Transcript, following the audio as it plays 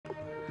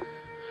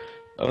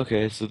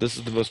Okay, so this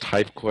is the most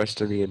hype quest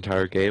in the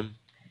entire game.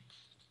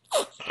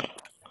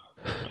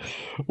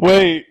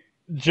 Wait,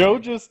 Joe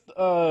just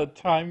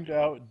timed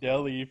out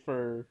Deli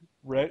for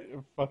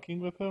fucking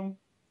with him?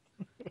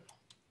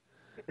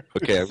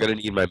 Okay, I'm gonna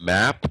need my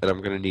map, and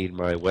I'm gonna need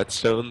my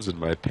whetstones and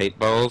my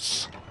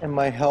paintballs. And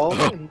my health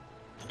Oh, and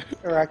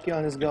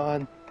Arakion is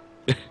gone.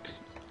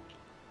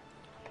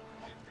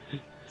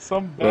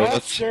 Some well, let's.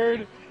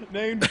 bastard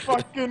named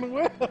fucking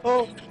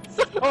Will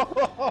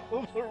stole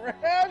all the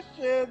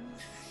rations!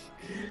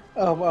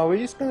 Are we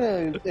just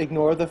gonna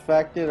ignore the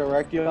fact that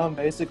Arakion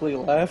basically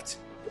left?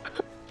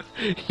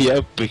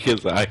 Yep,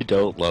 because I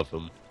don't love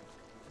him.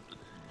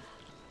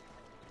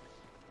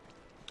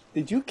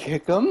 Did you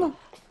kick him?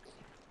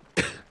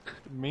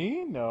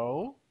 Me?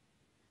 No.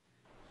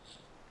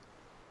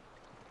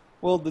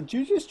 Well, did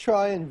you just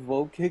try and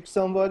vote kick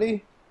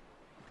somebody?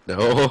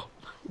 No?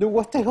 Then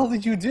what the hell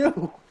did you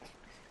do?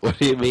 What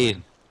do you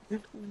mean?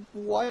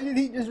 Why did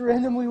he just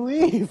randomly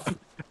leave?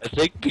 I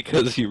think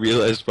because he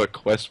realized what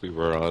quest we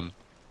were on.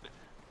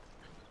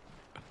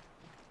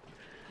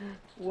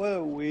 What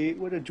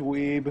a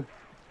dweeb.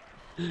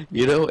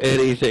 You know,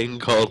 anything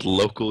called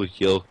local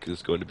yilk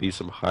is going to be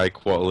some high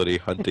quality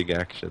hunting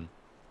action.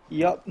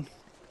 Yup.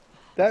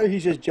 That or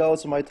he's just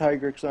jealous of my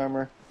Tigrex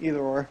armor. Either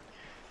or.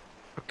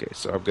 Okay,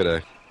 so I'm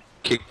gonna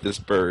kick this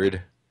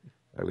bird.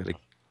 I'm gonna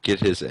get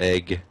his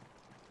egg.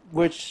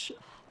 Which,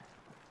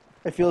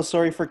 I feel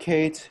sorry for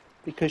Kate,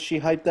 because she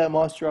hyped that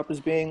monster up as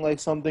being like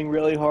something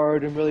really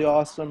hard and really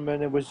awesome,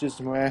 and it was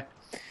just meh.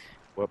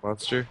 What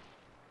monster?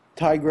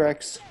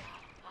 Tigrex.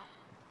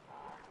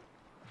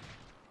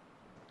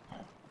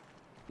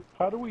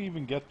 How do we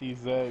even get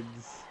these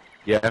eggs?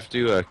 You have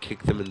to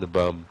kick them in the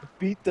bum.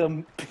 Beat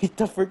them, beat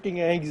the freaking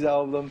eggs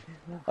out of them.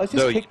 Let's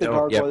No, just you kick the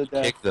don't. You gargoyle have to to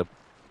death. kick them.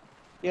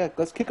 Yeah,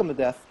 let's kick them to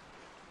death.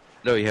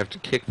 No, you have to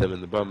kick them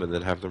in the bum and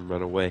then have them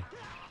run away.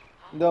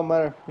 No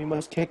matter, we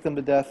must kick them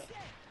to death.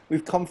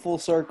 We've come full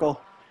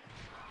circle.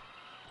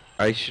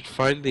 I should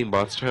find the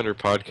Monster Hunter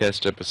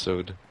podcast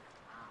episode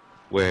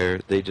where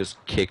they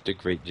just kicked a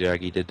great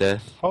Jaggy to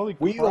death. Holy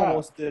We crap.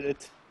 almost did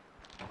it.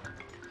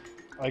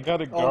 I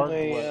got a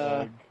Only,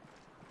 gargoyle egg.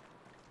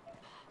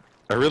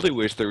 I really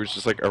wish there was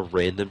just like a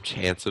random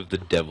chance of the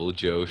Devil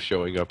Joe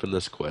showing up in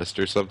this quest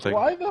or something.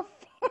 Why the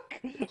fuck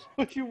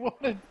would you want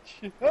a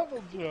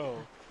Devil Joe?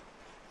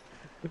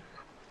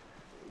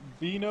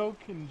 Bino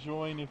can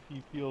join if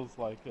he feels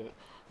like it.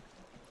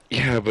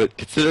 Yeah, but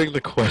considering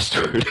the quest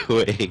we're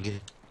doing,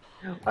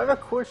 I have a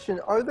question.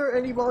 Are there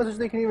any monsters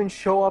that can even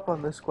show up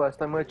on this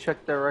quest? I'm gonna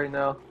check that right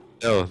now.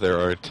 no, there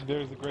aren't.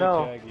 There's a great No.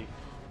 Jaggy.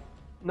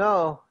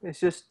 No, it's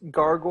just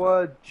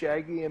Gargoyle,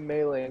 Jaggy, and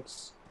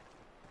Malinx.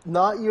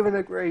 Not even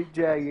a great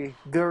Jaggy.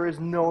 There is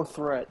no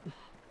threat.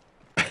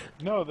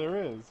 No,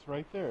 there is.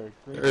 Right there.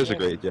 There is a Jaggy.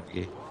 great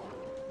Jaggy.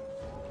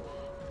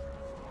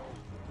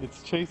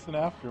 It's chasing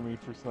after me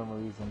for some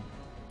reason.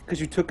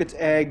 Because you took its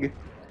egg.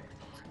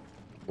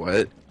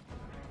 What?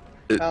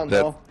 I don't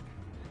know.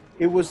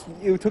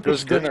 You took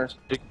its dinner.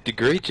 Do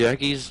great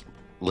Jaggies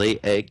lay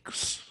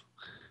eggs?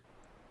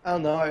 I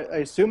don't know. I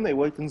assume they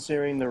would,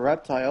 considering the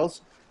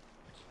reptiles.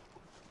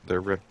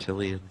 They're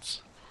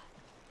reptilians.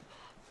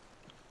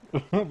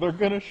 They're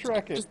gonna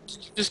Shrek it. Did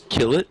you just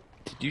kill it?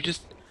 Did you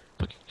just...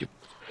 You...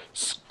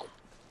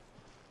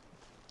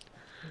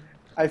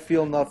 I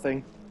feel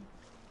nothing.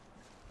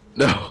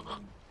 No.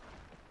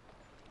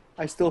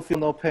 I still feel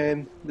no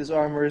pain. This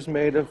armor is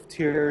made of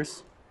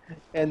tears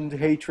and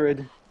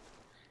hatred.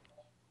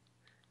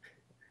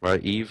 My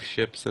Eve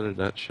ship's in a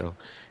nutshell.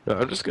 No,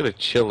 I'm just gonna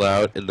chill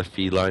out in the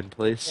feline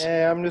place.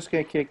 I'm just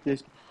gonna kick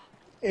this.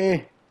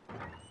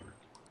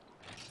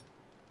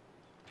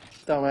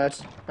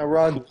 Dumbass. Now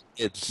run.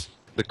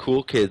 The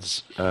cool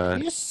kids, You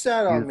just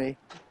sat on me.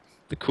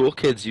 the cool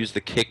kids use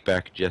the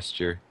kickback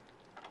gesture.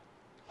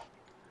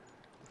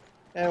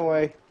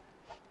 Anyway,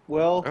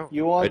 Will, Oh,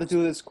 you wanted to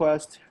do this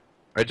quest.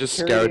 I just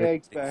Carry the scouted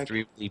eggs an back.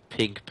 extremely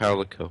pink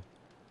palico.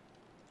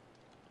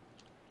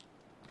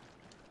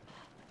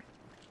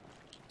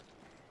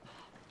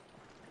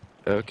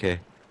 Okay.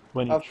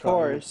 When you Of try your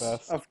course,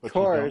 best, of but you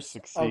don't course,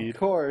 succeed. of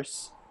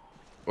course.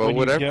 Well, When you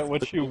whatever get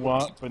what the you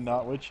want, but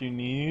not what you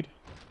need.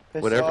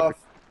 Piss Whatever off.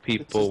 This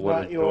people is want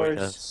not to join yours.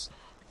 us.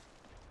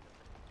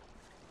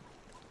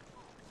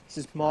 This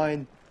is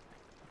mine.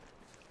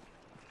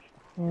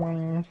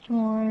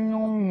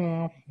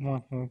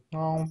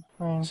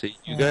 So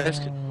you guys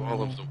can do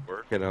all of the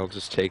work, and I'll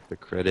just take the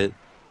credit.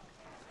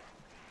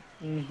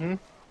 Mm-hmm.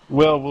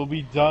 Well, we'll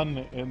be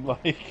done in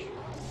like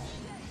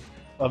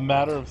a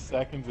matter of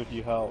seconds if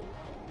you help.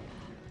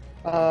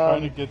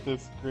 Trying to get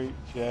this great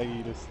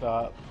Jaggy to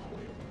stop.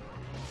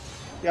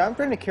 Yeah, I'm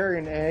trying to carry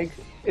an egg.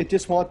 It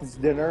just wants its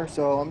dinner,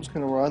 so I'm just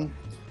gonna run.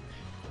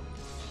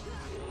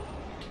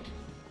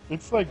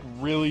 It's like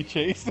really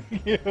chasing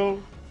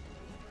you.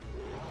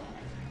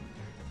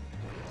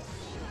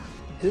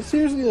 Is it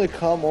seriously gonna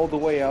come all the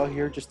way out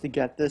here just to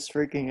get this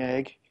freaking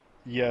egg?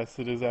 Yes,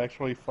 it is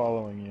actually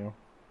following you.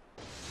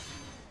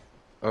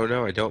 Oh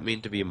no, I don't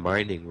mean to be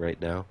mining right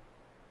now.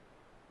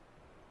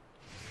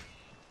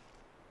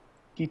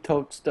 He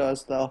totes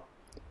does, though.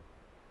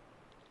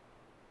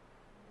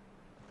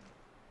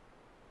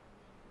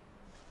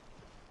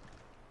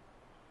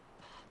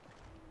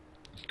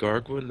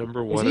 Gargwin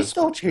number Is one he is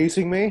still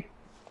chasing me?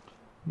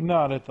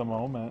 Not at the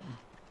moment.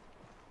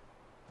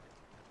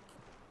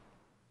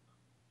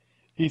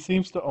 He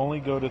seems to only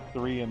go to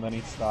 3 and then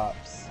he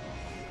stops.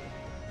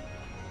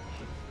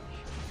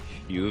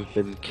 You've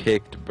been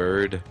kicked,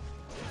 bird.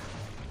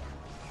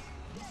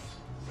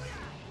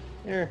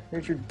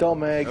 Here's your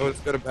dumb egg. Oh,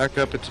 it's gonna back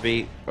up. It's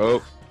me.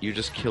 Oh, you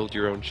just killed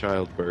your own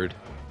child, bird.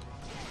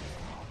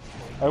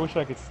 I wish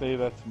I could say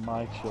that's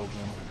my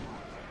children.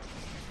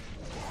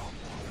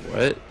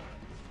 What?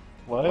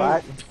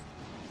 What?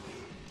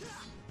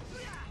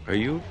 Are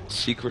you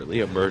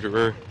secretly a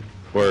murderer?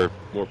 Or,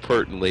 more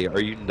pertinently, are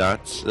you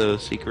not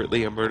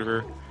secretly a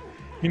murderer?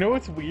 You know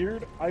what's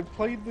weird? I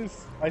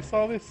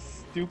saw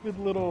this stupid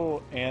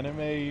little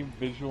anime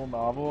visual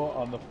novel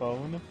on the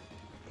phone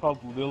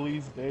called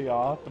Lily's Day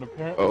Off, and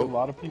apparently a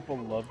lot of people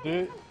loved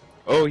it.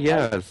 Oh,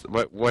 yes.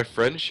 My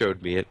friend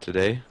showed me it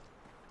today.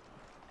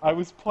 I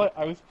was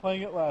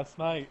playing it last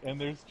night, and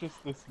there's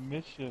just this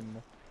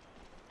mission.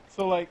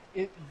 So like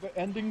the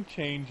ending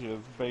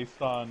changes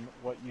based on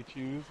what you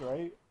choose,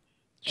 right?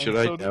 Should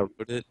I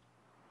download it?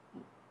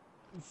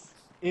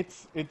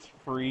 It's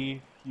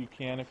free. You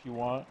can if you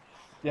want.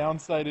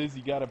 Downside is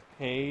you gotta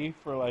pay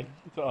for like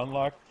to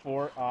unlock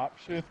 4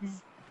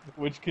 options,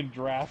 which can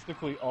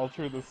drastically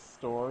alter the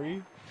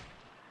story.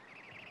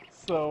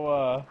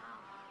 So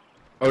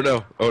Oh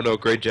no,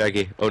 Great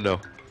Jaggy. Oh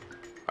no.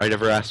 I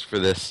never asked for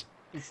this.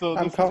 so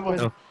I'm this is coming.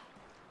 what, No.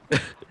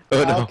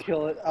 Oh I'll no.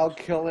 kill it. I'll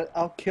kill it.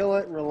 I'll kill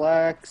it.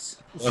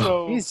 Relax.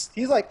 so He's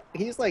like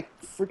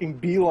freaking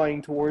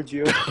beelining towards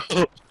you.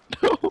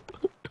 No.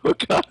 Oh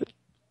god.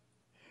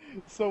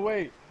 So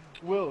wait,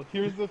 Will,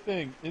 here's the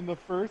thing. In the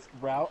first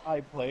route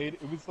I played,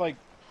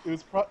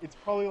 it's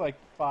probably like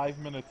 5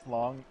 minutes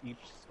long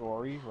each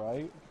story,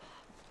 right?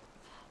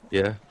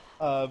 Yeah.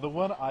 The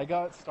one I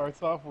got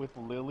starts off with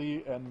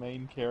Lily and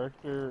main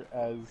character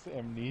as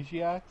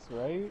amnesiacs,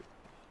 right?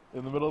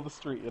 In the middle of the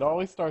street. It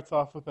always starts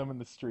off with them in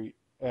the street.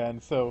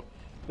 And so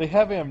they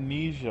have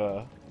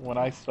amnesia when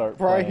I start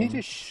Brian, playing. he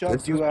just shoved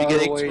This is you out of the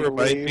beginning way to to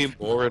remind me leave.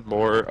 more and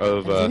more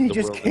of And then he the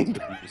just World came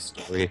of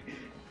story.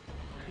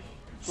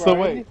 So Brian,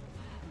 wait,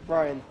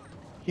 Brian,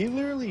 he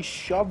literally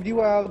shoved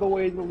you out of the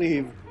way to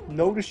leave,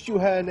 noticed you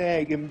had an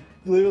egg, and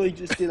literally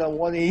just did a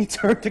 180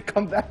 turn to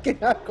come back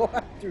and not go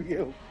after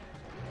you.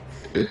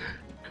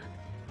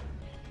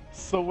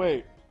 So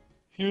wait,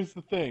 here's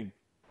the thing.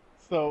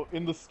 So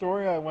in the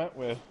story I went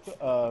with,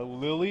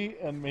 Lily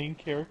and main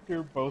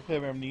character both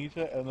have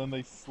amnesia, and then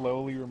they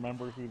slowly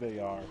remember who they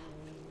are,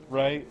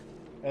 right?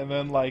 And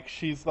then like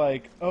she's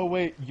like, "Oh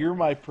wait, you're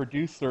my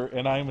producer,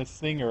 and I'm a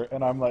singer,"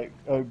 and I'm like,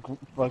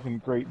 "Fucking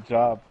great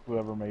job,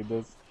 whoever made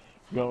this."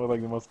 You went with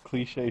like the most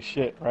cliche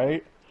shit,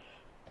 right?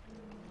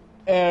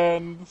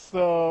 And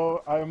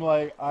so I'm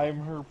like, I'm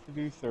her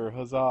producer,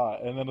 huzzah!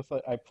 And then it's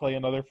like I play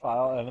another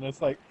file, and then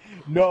it's like,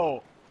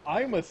 no,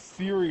 I'm a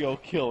serial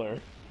killer.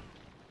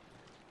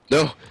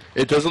 No,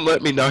 it doesn't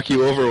let me knock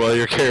you over while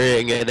you're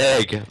carrying an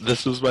egg.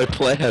 This was my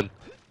plan.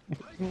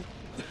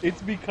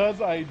 It's because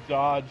I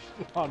dodged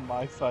on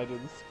my side of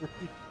the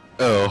screen.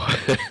 Oh.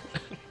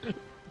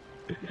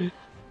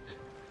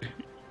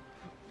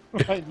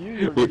 I knew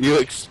you Were were. you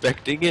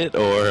expecting it,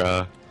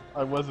 or,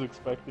 I was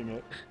expecting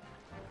it.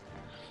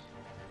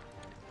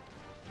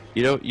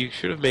 You know, you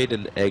should have made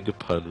an egg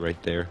pun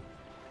right there.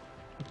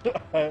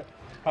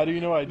 How do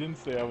you know I didn't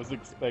say I was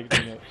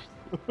expecting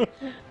it?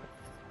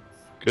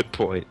 Good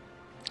point.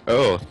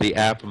 Oh, the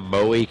app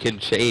Moe can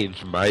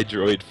change my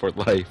droid for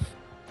life.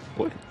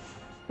 What?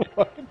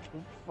 What the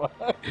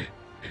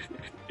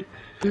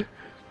fuck?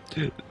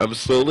 I'm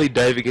slowly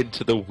diving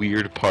into the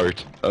weird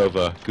part of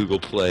Google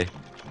Play.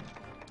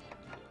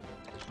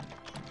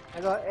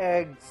 I got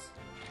eggs.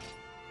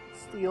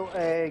 Steal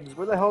eggs.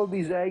 Where the hell did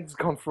these eggs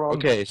come from?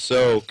 Okay,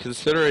 so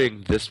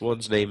considering this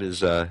one's name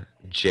is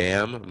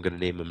Jam, I'm gonna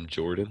name him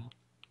Jordan.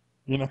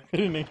 You're not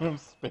gonna name him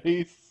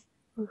Space?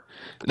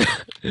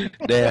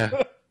 Nah.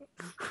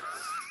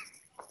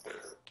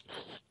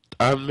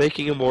 I'm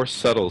making a more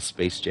subtle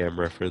Space Jam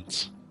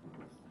reference.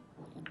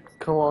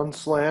 Come on,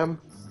 Slam.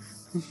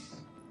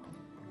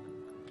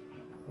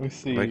 Let me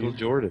see. Michael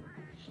Jordan.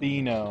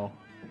 Thino.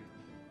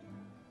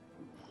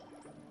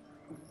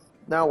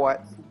 Now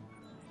what?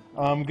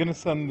 I'm gonna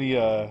send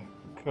the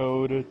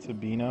code to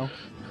Bino.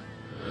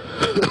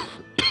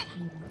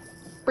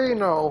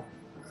 Bino.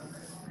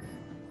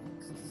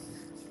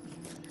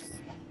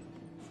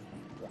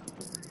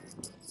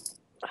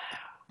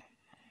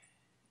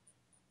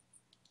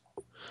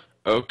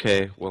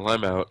 Okay, well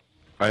I'm out.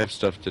 I have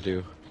stuff to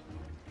do.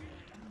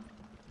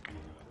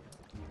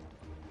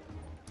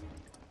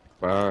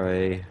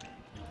 Bye.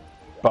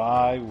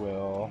 Bye,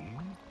 Will.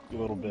 You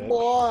little bitch.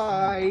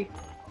 Bye.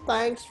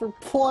 Thanks for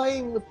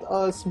playing with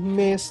us,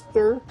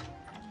 mister.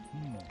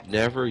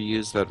 Never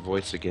use that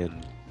voice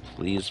again.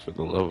 Please, for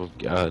the love of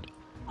God.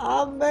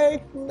 I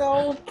make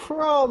no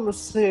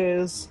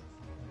promises.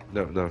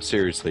 No,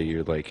 seriously,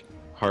 you're like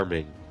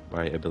harming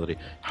my ability.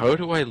 How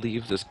do I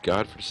leave this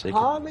godforsaken?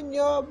 Harming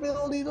your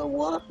ability to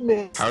what,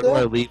 mister? How do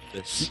I leave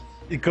this?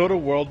 You go to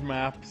world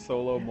map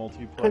solo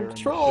multiplayer Control and you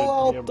should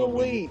Alt be able to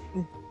leave.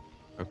 Delete.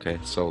 Okay,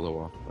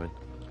 solo offline.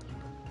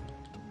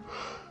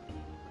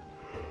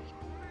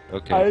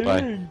 Okay,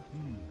 bye.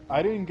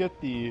 I didn't get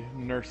the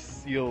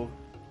Nursila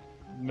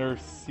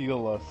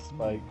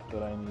spike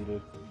that I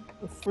needed.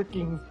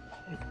 Freaking,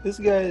 this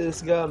guy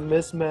has got a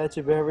mismatch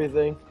of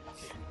everything.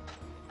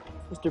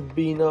 Mr.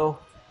 Beano.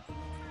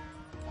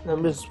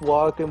 I'm just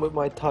walking with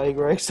my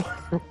Tigrex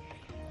armor.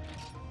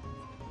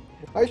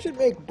 I should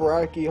make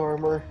Brachy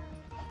armor.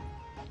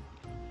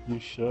 You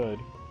should.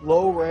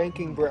 Low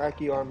ranking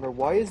Brachy armor.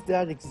 Why does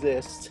that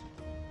exist?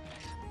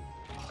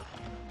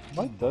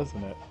 Why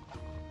doesn't it?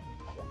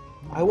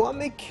 I want to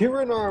make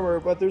Kieran armor,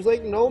 but there's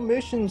like no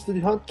missions to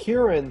hunt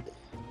Kieran.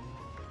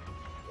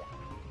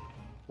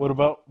 What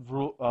about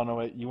rule? Oh no,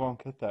 wait, you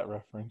won't get that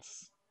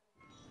reference.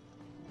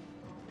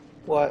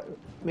 What?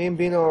 Me and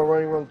Beano are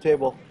running around the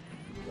table.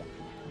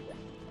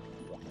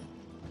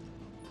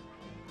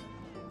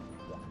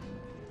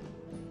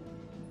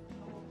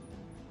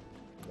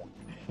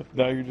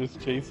 Now you're just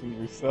chasing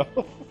yourself.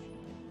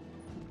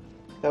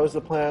 That was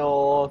the plan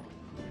all along.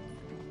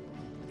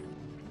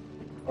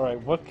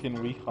 Alright, what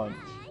can we hunt?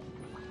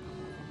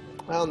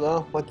 I don't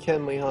know. What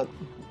can we hunt?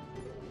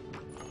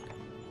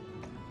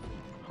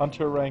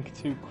 Hunter rank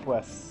 2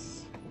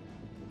 quests.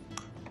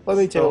 Let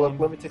me take a look.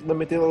 Stone. Let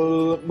me take a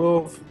look.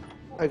 Move.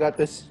 I got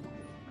this.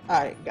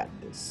 I got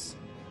this.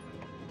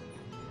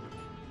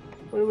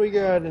 What do we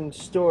got in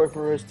store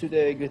for us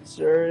today, good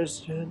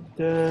sirs? And,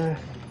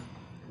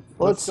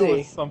 let's go see.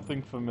 with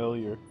something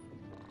familiar.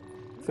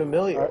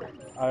 Familiar.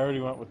 I already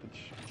went with the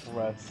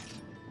quest.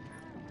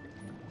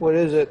 What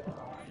is it?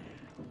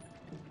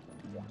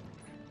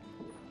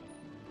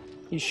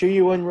 You sure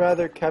you wouldn't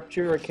rather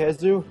capture a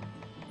Kezu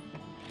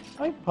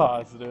I'm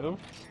positive.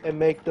 and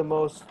make the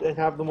most and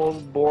have the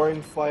most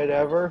boring fight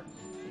ever?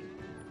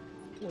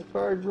 The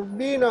card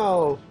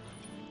Rubino.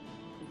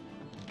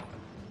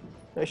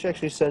 I should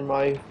actually send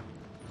my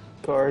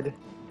card.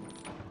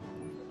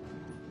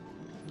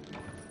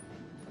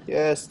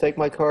 Yes, take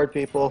my card,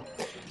 people.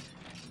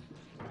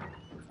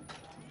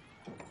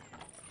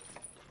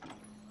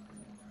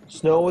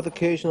 Snow with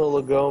occasional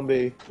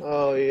Lagombi.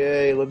 Oh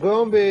yay,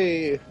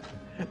 Lagombi!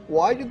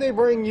 Why did they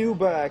bring you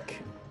back?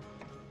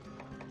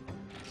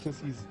 Because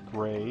he's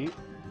great.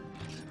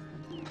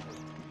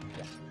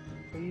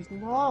 He's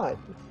not.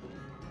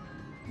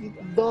 He's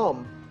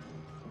dumb.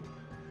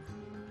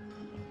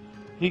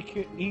 He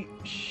can eat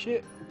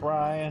shit,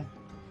 Brian.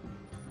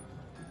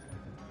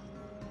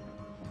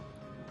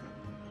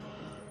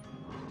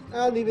 I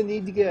don't even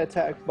need to get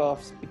attack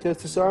buffs because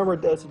this armor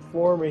does it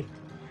for me.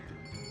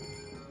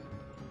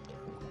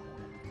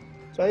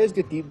 So I just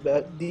get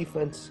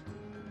defense.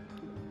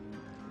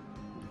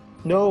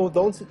 No,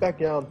 don't sit back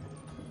down.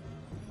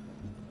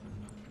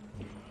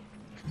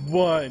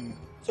 One.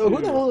 So who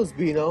two. the hell is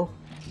Beano?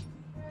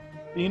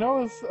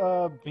 Bino is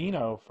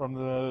Bino from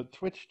the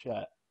Twitch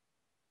chat.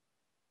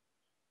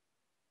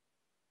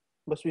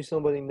 Must be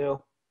somebody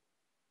new.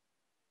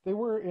 They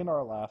were in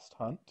our last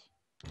hunt.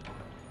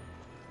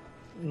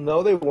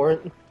 No, they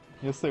weren't.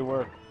 Yes, they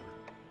were.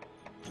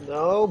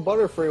 No,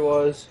 Butterfree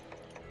was.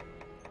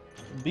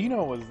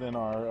 Bino was in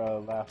our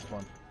last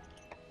one.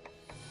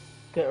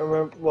 Can't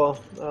remember.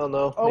 Well, I don't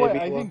know. Oh Maybe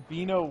wait, I one. think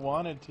Bino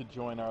wanted to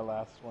join our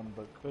last one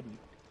but couldn't.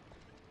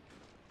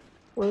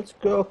 Let's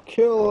go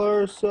kill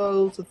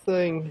ourselves a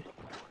thing.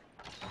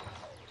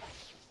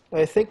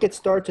 I think it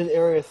starts in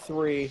Area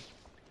 3.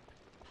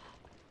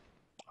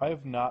 I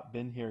have not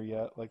been here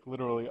yet. Like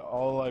literally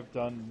all I've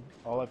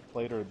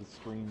played are the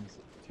streams.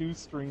 2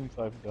 streams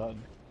I've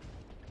done.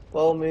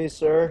 Follow me,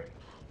 sir.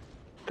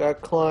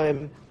 Got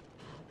climb.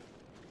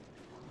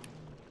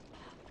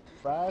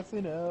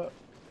 Rising up.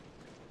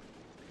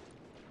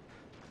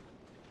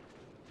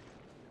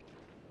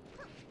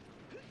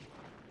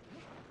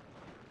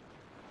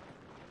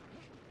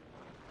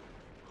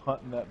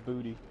 Hunting that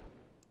booty.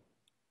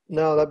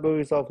 No, that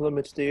booty's off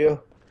limits to you.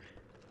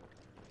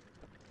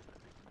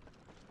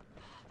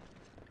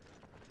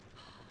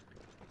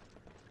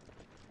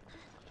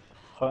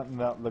 Hunting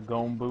that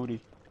Lagome booty.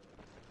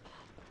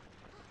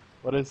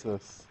 What is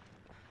this?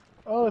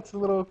 Oh, it's a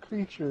little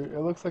creature. It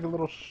looks like a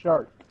little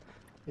shark.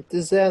 It's a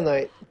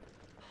Zanite.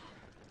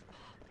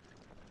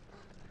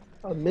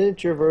 A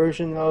miniature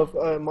version of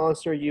a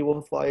monster you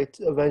will fight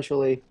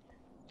eventually.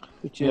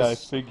 Which is, Yeah, I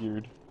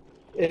figured.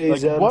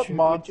 is Like, what which-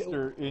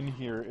 monster in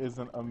here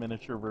isn't a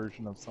miniature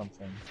version of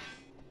something?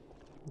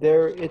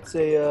 It's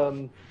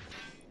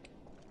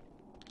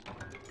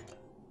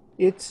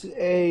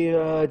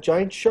a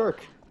giant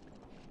shark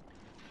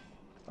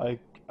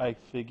I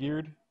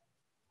figured.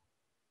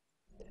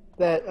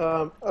 that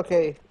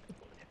okay.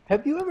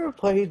 Have you ever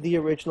played the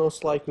original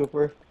Sly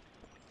Cooper?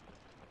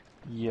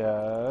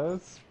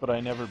 Yes, but I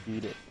never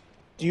beat it.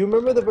 Do you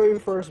remember the very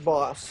first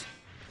boss?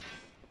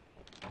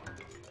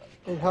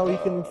 And how he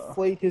can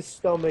inflate his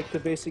stomach to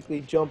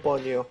basically jump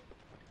on you?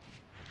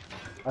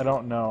 I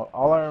don't know.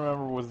 All I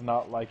remember was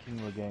not liking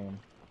the game.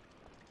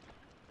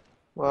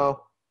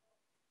 Wow.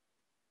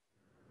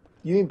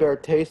 You need better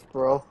taste,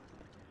 bro.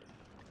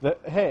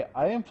 Hey,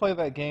 I didn't play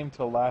that game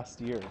till last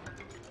year.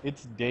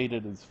 It's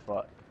dated as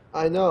fuck.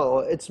 I know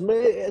it's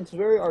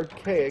very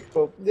archaic,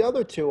 but the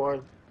other two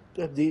aren't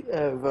have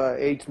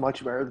aged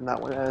much better than that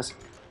one has.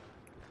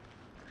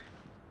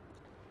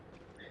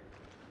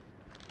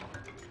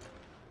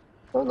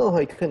 I don't know how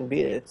you couldn't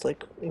beat it. It's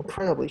like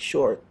incredibly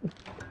short.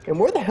 And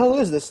where the hell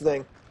is this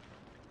thing?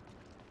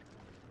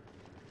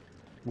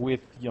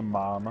 With your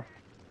mama.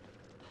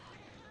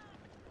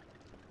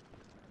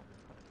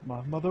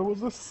 My mother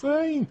was a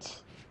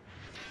saint!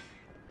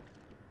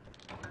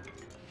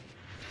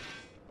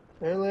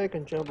 Apparently I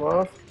can jump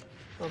off.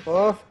 Jump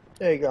off.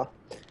 There you go.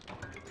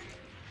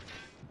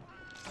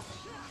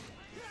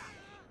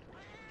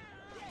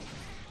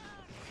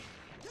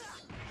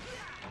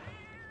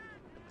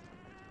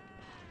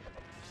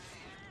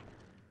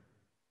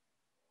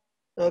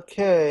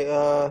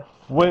 Okay,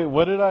 Wait,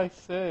 what did I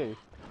say?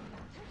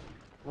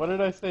 What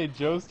did I say?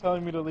 Joe's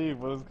telling me to leave.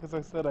 Was it because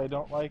I said I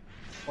don't like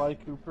Sly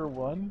Cooper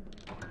 1?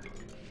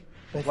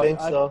 I Like, think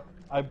so.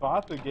 I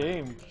bought the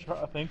game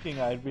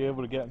thinking I'd be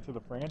able to get into the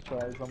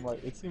franchise. I'm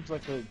like, it seems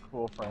like a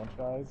cool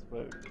franchise,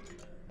 but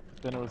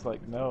then it was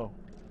like, no.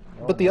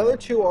 No, But the man. other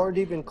two aren't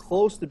even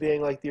close to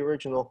being like the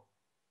original.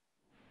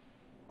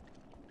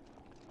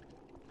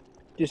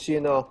 Just so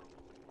you know.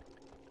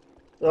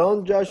 I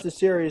don't judge the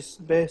series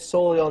based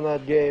solely on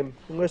that game.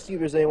 Unless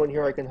there's anyone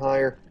here I can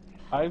hire.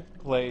 I've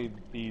played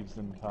Thieves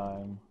in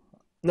Time. It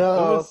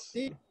No, was...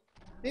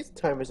 this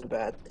time isn't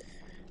bad.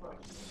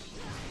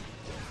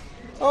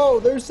 Oh,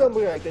 there's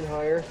somebody I can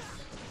hire.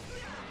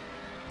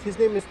 His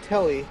name is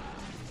Telly.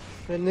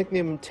 I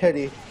nickname him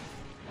Teddy.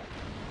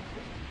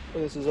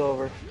 When this is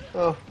over.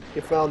 Oh,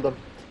 you found him.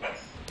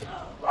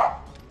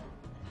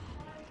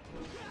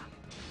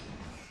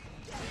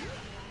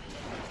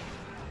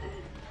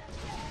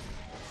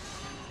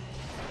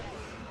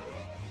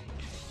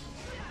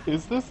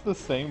 Is this the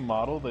same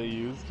model they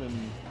used in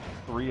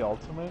 3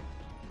 Ultimate?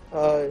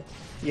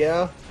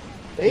 Yeah.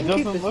 They It didn't keep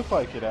doesn't this. look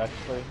like it,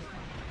 actually.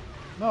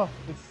 No,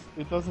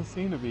 it doesn't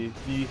seem to be.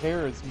 The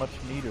hair is much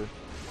neater.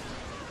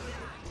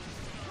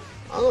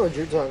 I don't know what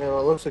you're talking about.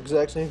 It looks the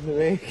exact same to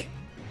me.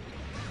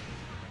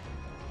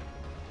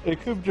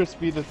 It could just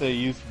be that they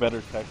used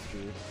better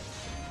textures.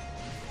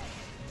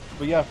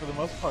 But yeah, for the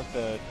most part,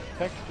 the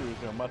textures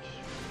are much...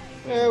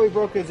 Yeah, we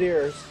broke his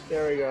ears.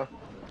 There we go.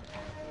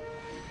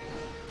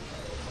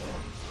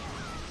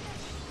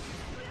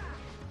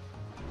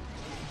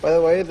 By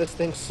the way, this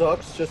thing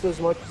sucks just as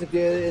much as it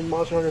did in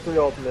Monster Hunter 3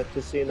 Ultimate,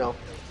 just so you know.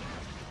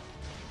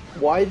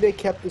 Why they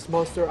kept this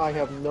monster, I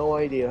have no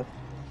idea.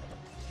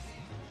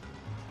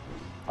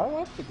 I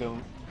like the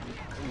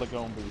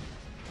Lagombi.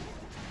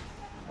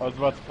 I was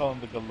about to call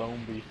him the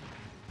Galombi.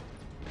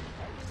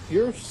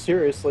 You're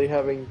seriously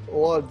having a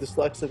lot of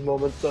dyslexic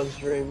moments on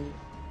stream.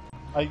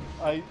 I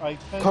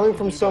tend Coming to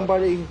from do that.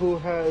 somebody who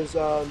has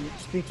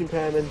speech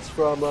impairments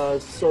from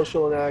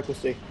social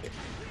inadequacy.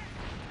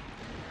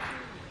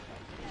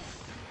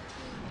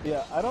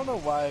 Yeah, I don't know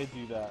why I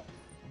do that,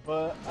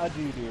 but I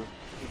do.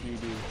 I do.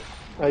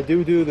 I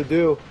do the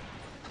do.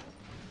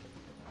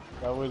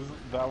 That was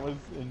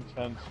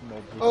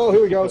intentional. Oh,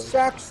 here we go.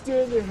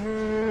 Saxton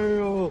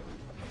Hale!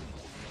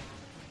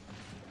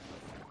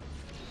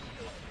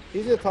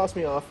 He's gonna toss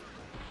me off.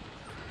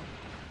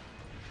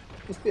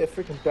 Must be a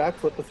freaking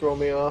backflip to throw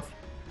me off.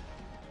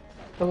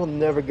 I will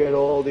never get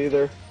old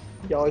either.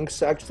 Yelling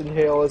Saxton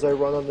Hale as I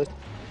run on this.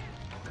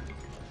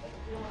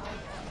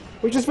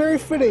 Which is very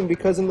fitting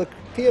because in the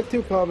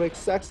TF2 comics,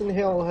 Saxton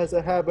Hale has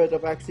a habit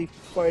of actually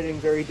fighting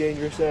very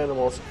dangerous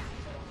animals.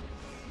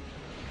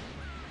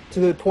 To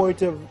the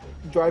point of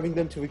driving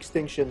them to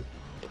extinction.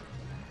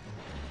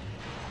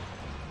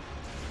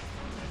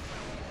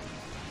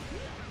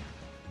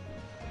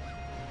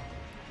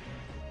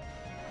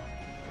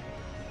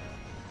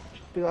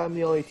 But I'm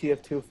the only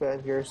TF2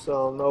 fan here,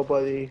 so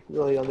nobody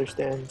really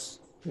understands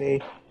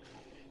me.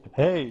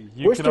 Hey,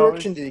 you Which can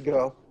direction always... did he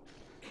go?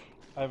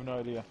 I have no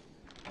idea.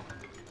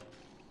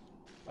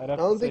 I'd I have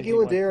don't to think say he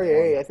went to to Area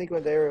 8. one. I think he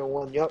went to Area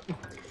 1. Yup.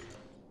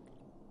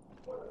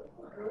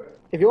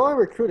 If you want to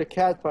recruit a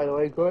cat, by the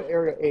way, go to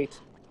Area 8.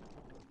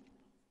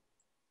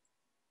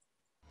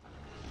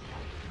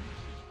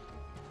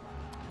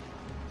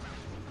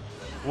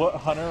 What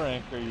hunter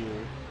rank are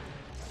you?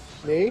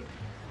 Me?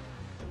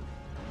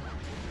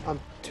 I'm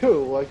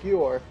 2, like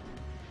you are.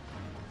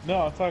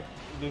 No, I'm talking.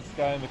 This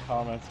guy in the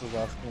comments was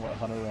asking what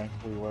hunter rank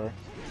we were.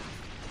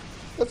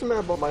 Doesn't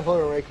matter about my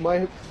hunter rank.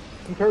 My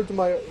compared to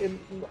my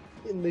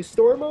in the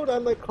story mode,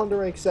 I'm like hunter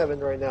rank 7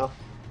 right now.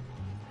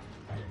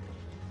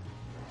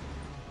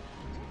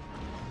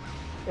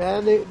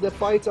 And the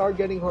fights are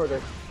getting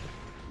harder.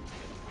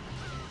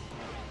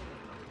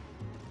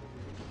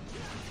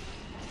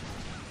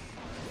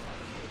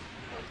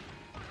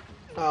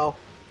 Ow.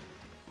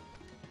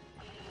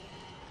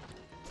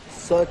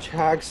 Such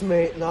hacks,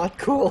 mate. Not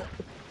cool.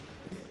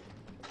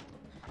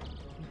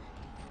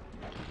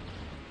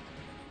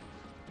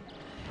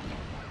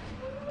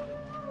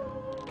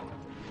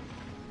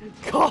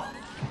 God.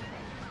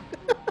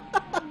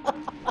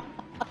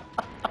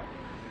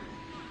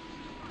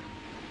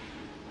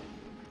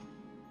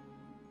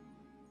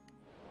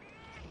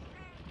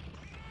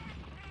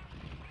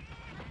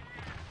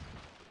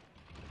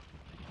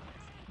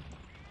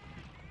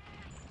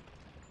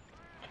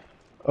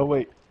 Oh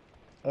wait,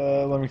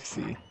 let me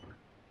see.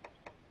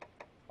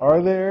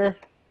 Are there?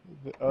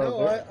 Oh,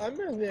 No, I'm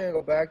just gonna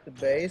go back to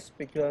base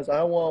because I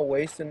don't want to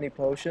waste any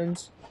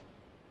potions.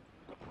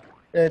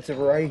 And it's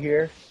right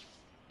here.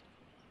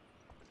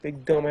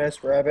 Big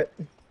dumbass rabbit.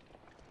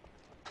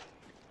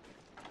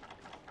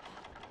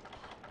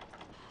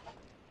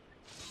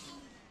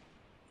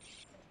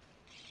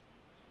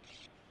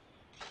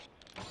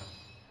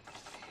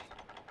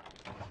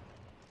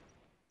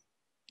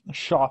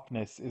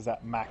 sharpness is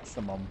at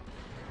maximum.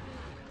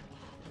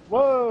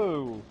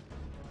 Whoa!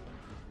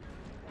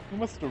 He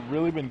must have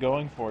really been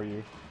going for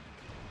you.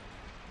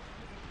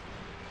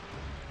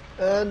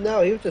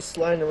 No, he was just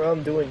sliding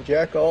around doing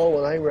jack all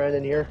when I ran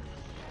in here.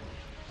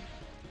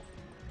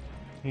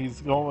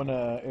 He's going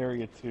to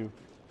area 2.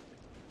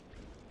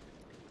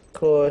 Of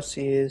course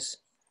he is.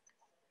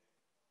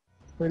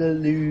 What a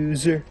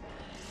loser.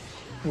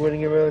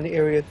 Running around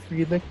area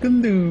 3 like a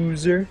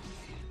loser.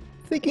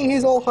 Thinking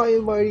he's all high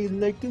and mighty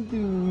like a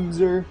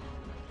loser.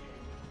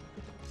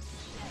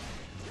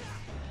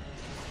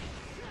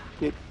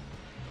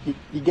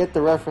 You get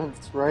the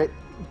reference, right?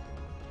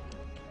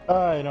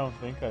 I don't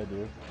think I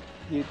do.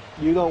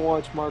 You don't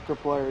watch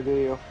Markiplier, do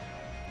you?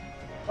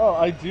 Oh,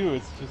 I do.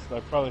 It's just I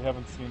probably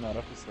haven't seen that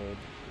episode.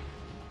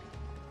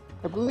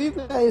 I believe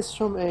that is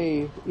from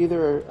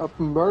either a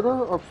murder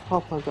or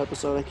pop hunt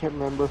episode. I can't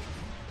remember.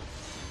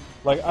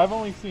 Like I've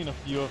only seen a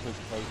few of his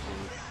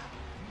playthroughs.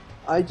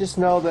 I just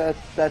know that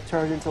that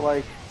turned into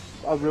like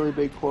a really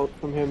big quote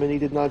from him, and he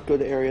did not go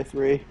to Area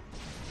 3.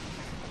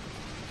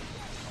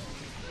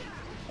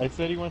 I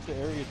said he went to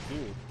area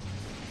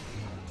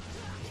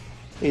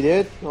 2. He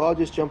did? Well, I'll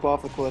just jump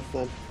off a cliff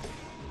then.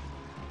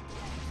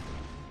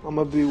 I'm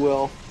gonna be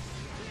Will.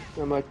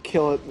 I'm gonna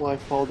kill it when I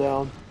fall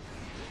down.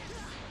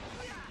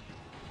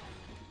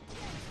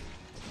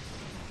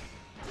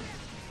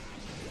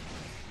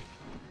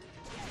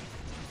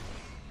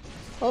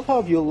 I love how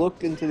if you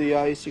look into the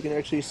ice, you can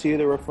actually see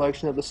the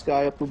reflection of the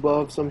sky up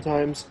above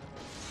sometimes.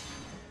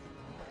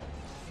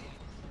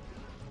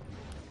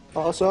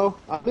 Also,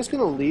 I'm just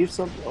gonna leave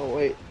some. Oh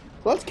wait,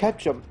 let's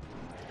catch him.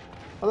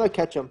 I'm gonna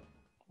catch him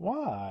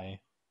Why?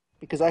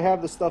 because I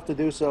have the stuff to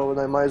do so, and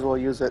I might as well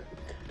use it.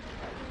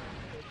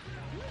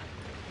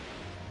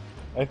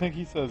 I think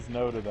he says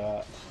no to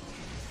that.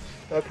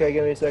 Okay,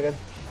 give me a second.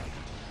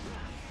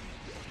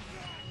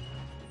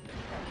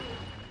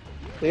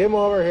 Leave him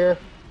over here.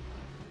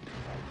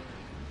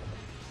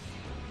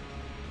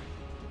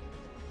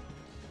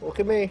 Look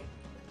at me.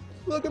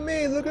 Look at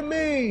me. Look at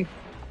me.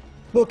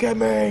 Look at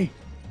me.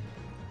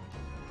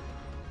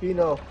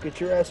 Bino,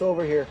 get your ass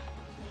over here.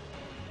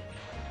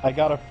 I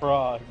got a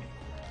frog.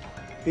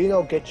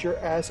 Bino, get your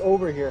ass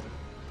over here.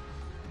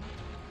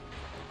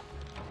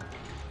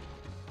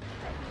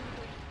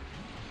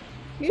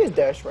 He just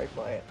dashed right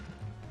by it.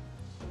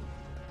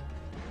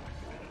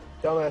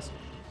 Dumbass.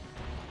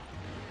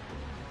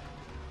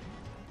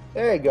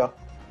 There you go.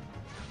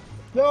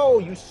 No,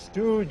 you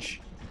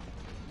stooge.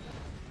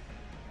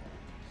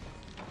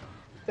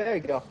 There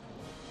you go.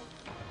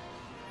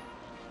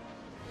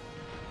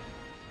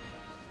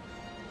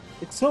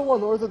 It's so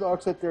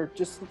unorthodox that they're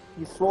just,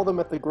 you throw them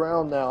at the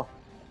ground now.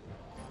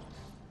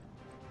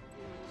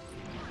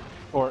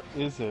 Or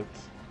is it?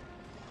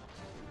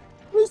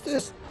 What is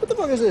this? What the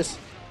fuck is this?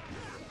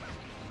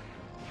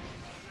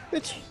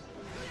 Bitch.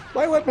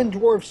 My weapon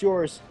dwarfs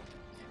yours.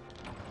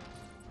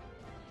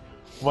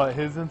 What,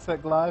 his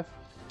insect life?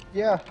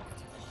 Yeah.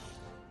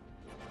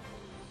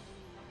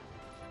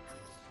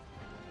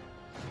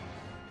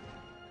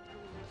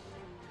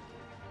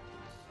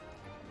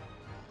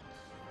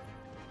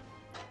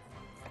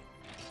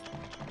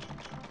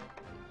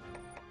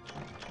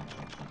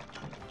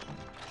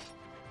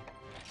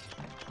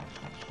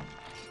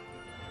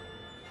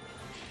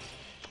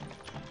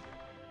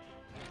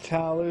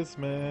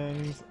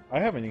 Talismans. I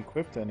haven't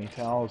equipped any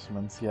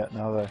talismans yet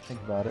now that I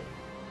think about it.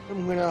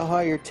 I'm gonna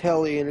hire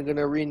Telly and I'm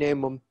gonna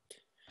rename him.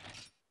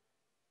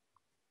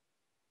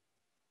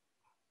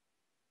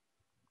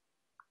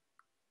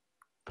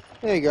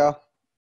 There you go.